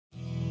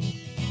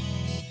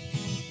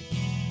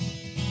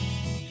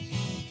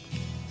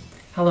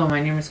Hello,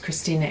 my name is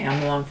Kristina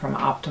Amelong from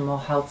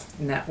Optimal Health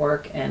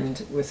Network,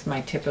 and with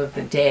my tip of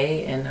the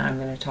day, and I'm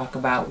going to talk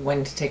about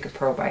when to take a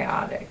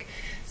probiotic.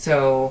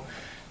 So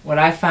what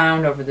I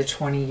found over the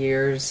 20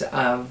 years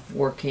of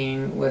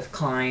working with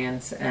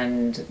clients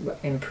and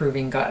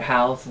improving gut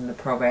health and the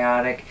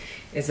probiotic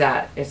is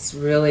that it's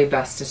really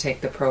best to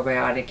take the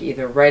probiotic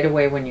either right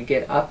away when you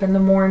get up in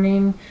the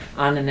morning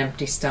on an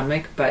empty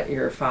stomach, but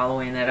you're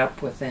following that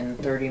up within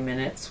 30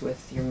 minutes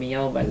with your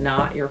meal, but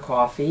not your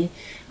coffee,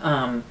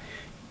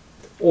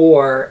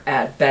 or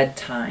at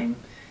bedtime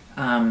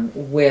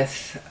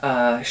with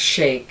a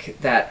shake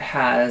that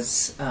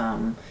has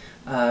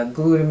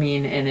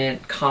glutamine in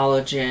it,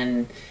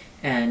 collagen,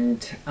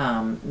 and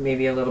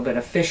maybe a little bit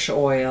of fish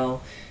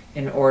oil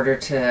in order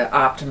to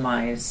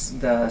optimize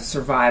the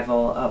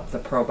survival of the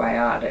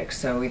probiotic.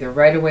 So either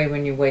right away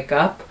when you wake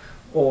up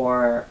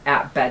or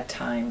at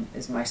bedtime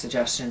is my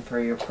suggestion for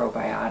your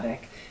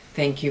probiotic.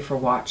 Thank you for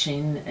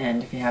watching,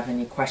 and if you have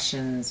any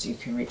questions, you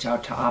can reach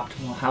out to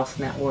Optimal Health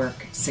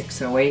Network,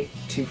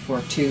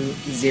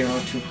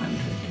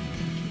 608-242-0200.